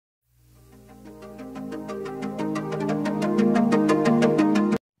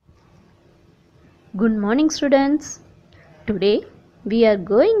Good morning students. Today we are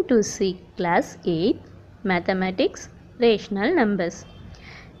going to see class 8 mathematics rational numbers.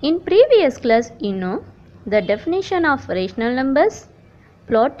 In previous class you know the definition of rational numbers,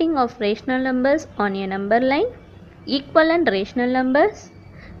 plotting of rational numbers on a number line, equivalent rational numbers,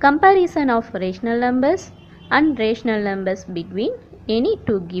 comparison of rational numbers and rational numbers between any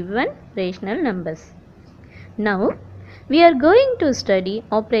two given rational numbers. Now we are going to study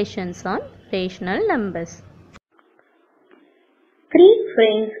operations on rational numbers. Three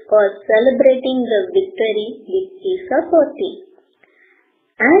friends are celebrating the victory with pizza party,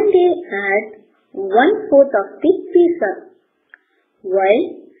 and they had 1/4 of the pizza, while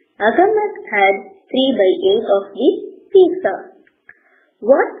Ahmed had 3/8 of the pizza.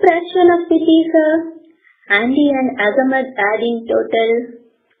 What fraction of the pizza Andy and Ahmed had in total?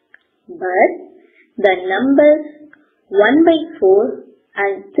 But the numbers 1/4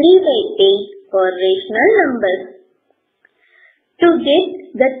 and 3/8 are rational numbers. To get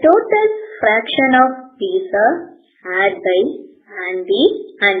the total fraction of pizza had by Andy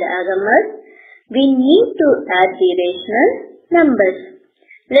and Ahmed, we need to add the rational numbers.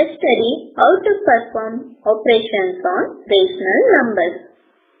 Let's study how to perform operations on rational numbers.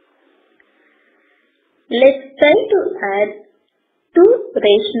 Let's try to add two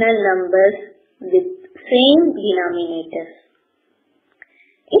rational numbers with same denominators.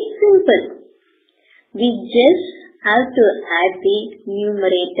 It's simple. We just have to add the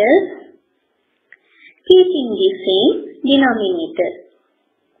numerators keeping the same denominator.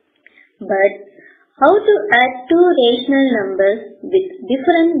 But how to add two rational numbers with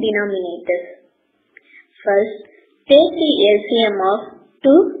different denominators? First, take the LCM of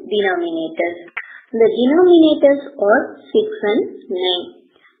two denominators. The denominators are 6 and 9.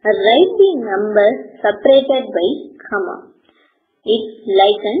 Write the number separated by comma. It's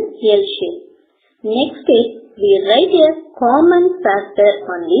like an L shape. Next step, we write a common factor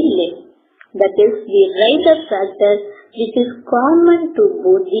on the left. That is, we write the factor which is common to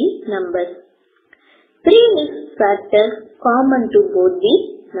both the numbers. 3 is factor common to both the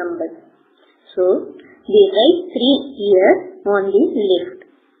numbers. So, we write 3 here on the left.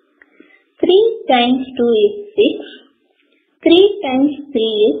 3 times 2 is 6. 3 times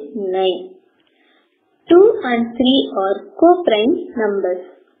 3 is 9. 2 and 3 are co-prime numbers.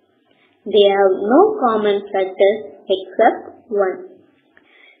 They have no common factors except 1.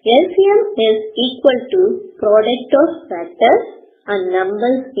 LCM is equal to product of factors and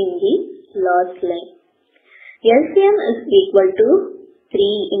numbers in the last line. LCM is equal to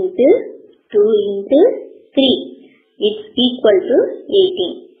 3 into 2 into 3. It's equal to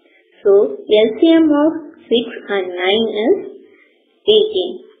 18. So LCM of 6 and 9 is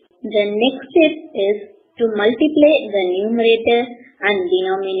 18. The next step is to multiply the numerator and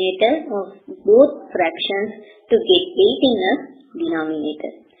denominator of both fractions to get 18 as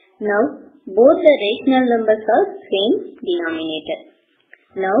denominator. Now, both the rational numbers are same denominator.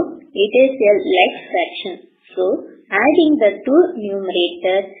 Now, it is a like fraction. So, adding the two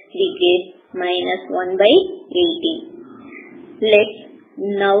numerators, we get -1/18. Let's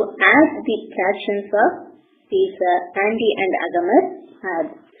now add the fractions of pizza, Andy and Ahmed had.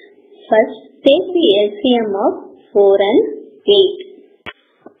 First, take the LCM of 4 and 8.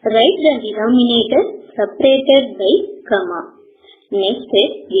 Write the denominator separated by comma. Next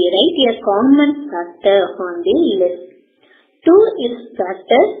step, we write a common factor on the left. 2 is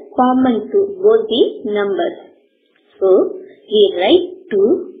factor common to both the numbers. So, we write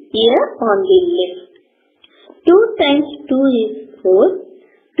 2 here on the left. 2 times 2 is 4.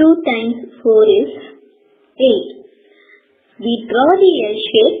 2 times 4 is 8. We draw the L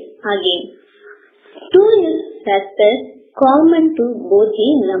shape again. 2 is factor common to both the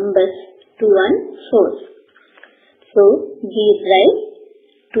numbers 2 and 4. So, we write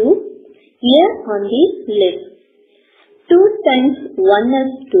 2 here on the left. 2 times 1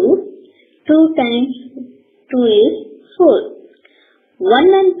 is 2. 2 times 2 is 4. 1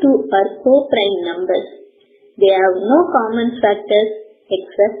 and 2 are co-prime numbers. They have no common factors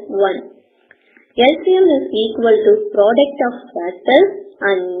except 1. LCM is equal to product of factors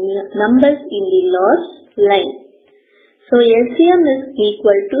and numbers in the last line. So, LCM is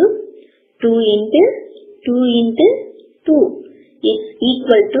equal to 2 into 2 into 2. It's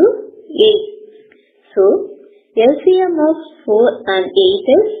equal to 8. So, LCM of 4 and 8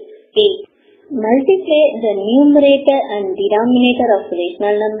 is 8. Multiply the numerator and denominator of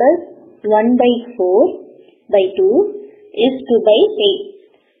rational numbers. 1/4 by 2 is 2/8.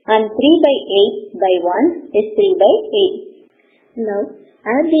 And 3/8 by 1 is 3/8. Now,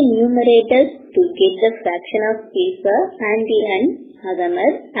 add the numerators to get the fraction of pizza Andy and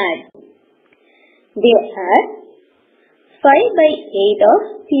Ahmed had. they add 5 by 8 of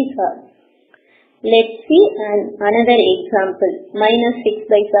theta. Let's see another example. Minus 6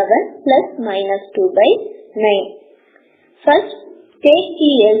 by 7 plus minus 2 by 9. First, take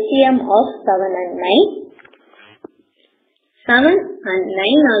the LCM of 7 and 9. 7 and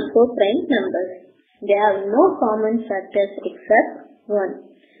 9 are co-prime numbers. They have no common factors except 1.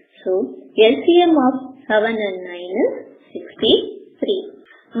 So, LCM of 7 and 9 is 63.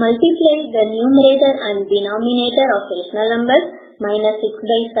 Multiply the numerator and denominator of rational numbers. Minus 6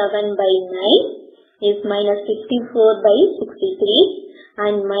 by 7 by 9 is minus 54 by 63,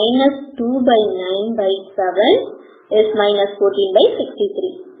 and minus 2 by 9 by 7 is minus 14 by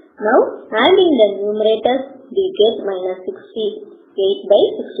 63. Now, adding the numerators, we get minus 68 by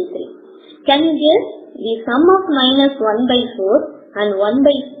 63. Can you guess the sum of minus 1 by 4 and 1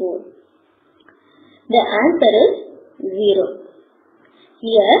 by 4? The answer is 0.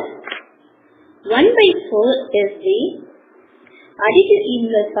 Here, 1 by 4 is the additive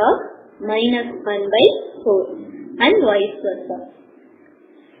inverse of minus 1 by 4 and vice versa.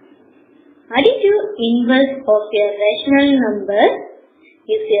 Additive inverse of a rational number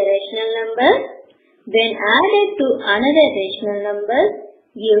is a rational number when added to another rational number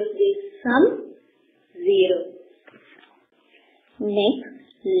gives the sum 0. Next,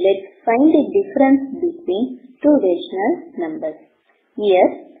 let's find the difference between two rational numbers. Here,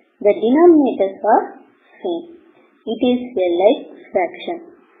 the denominators are same. It is a like fraction.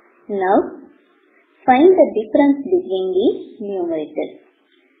 Now, find the difference between the numerators.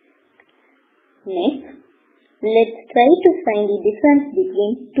 Next, let's try to find the difference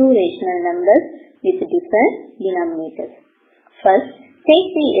between two rational numbers with different denominators. First, take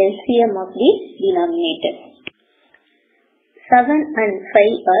the LCM of the denominators. 7 and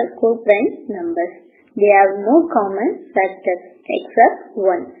 5 are co-prime numbers. They have no common factors except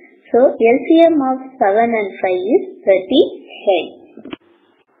 1. So, LCM of 7 and 5 is 35.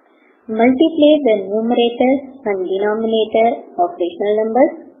 Multiply the numerator and denominator of rational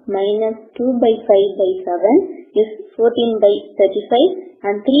numbers. Minus 2 by 5 by 7 is 14 by 35,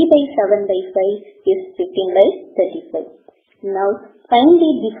 and 3 by 7 by 5 is 15 by 35. Now, find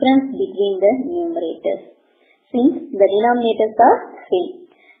the difference between the numerators. Since the denominators are same,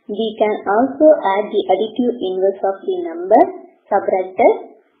 we can also add the additive inverse of the number subtracted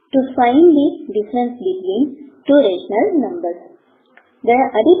to find the difference between two rational numbers. The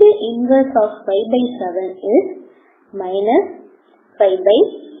additive inverse of 5 by 7 is minus 5 by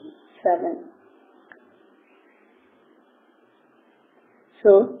 7.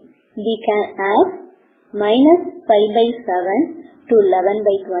 So, we can add minus 5 by 7 to 11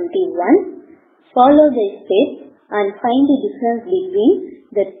 by 21, follow the steps and find the difference between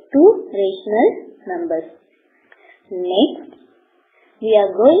the two rational numbers. Next, we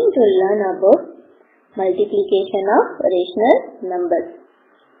are going to learn about multiplication of rational numbers.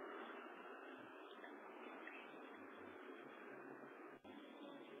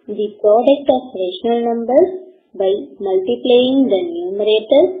 The product of rational numbers by multiplying the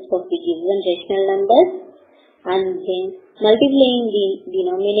numerators of the given rational numbers and then multiplying the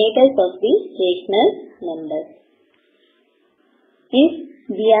denominators of the rational numbers. If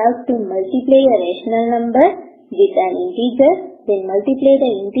we have to multiply a rational number with an integer, then multiply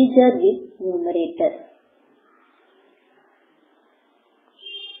the integer with numerator.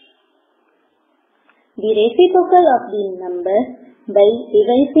 The reciprocal of the number by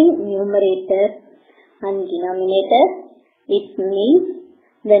revising numerator and denominator, it means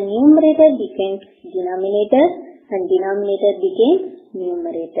the numerator becomes denominator and denominator becomes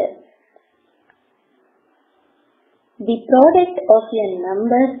numerator. The product of a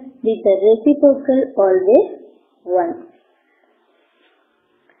number with the reciprocal always 1.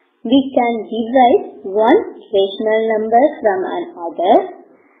 We can divide one rational number from another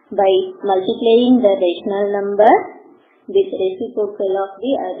by multiplying the rational number with reciprocal of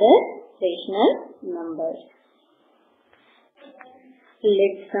the other rational number.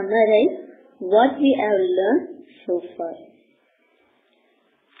 Let's summarize what we have learned so far.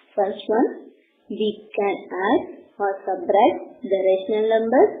 First one, we can add or subtract the rational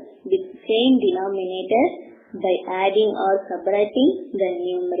numbers with same denominator by adding or subtracting the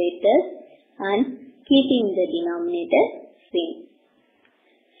numerators and keeping the denominator same.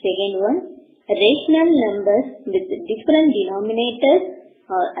 Second one, rational numbers with different denominators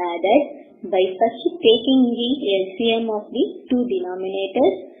are added by first taking the LCM of the two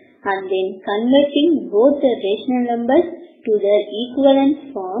denominators and then converting both the rational numbers to their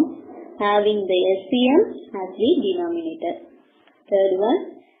equivalent form having the LCM as the denominator. Third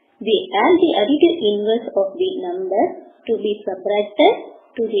one, we add the additive inverse of the number to be subtracted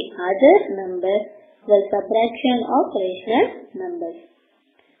to the other number the subtraction of rational numbers.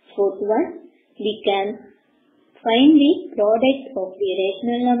 Fourth one, we can find the product of the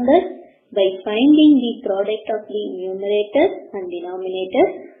rational numbers by finding the product of the numerators and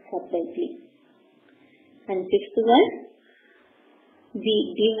denominators separately. And fifth one, we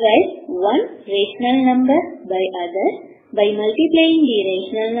divide one rational number by other by multiplying the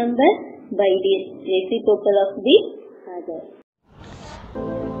rational number by the reciprocal of the other.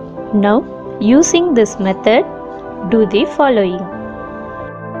 Now, using this method, do the following.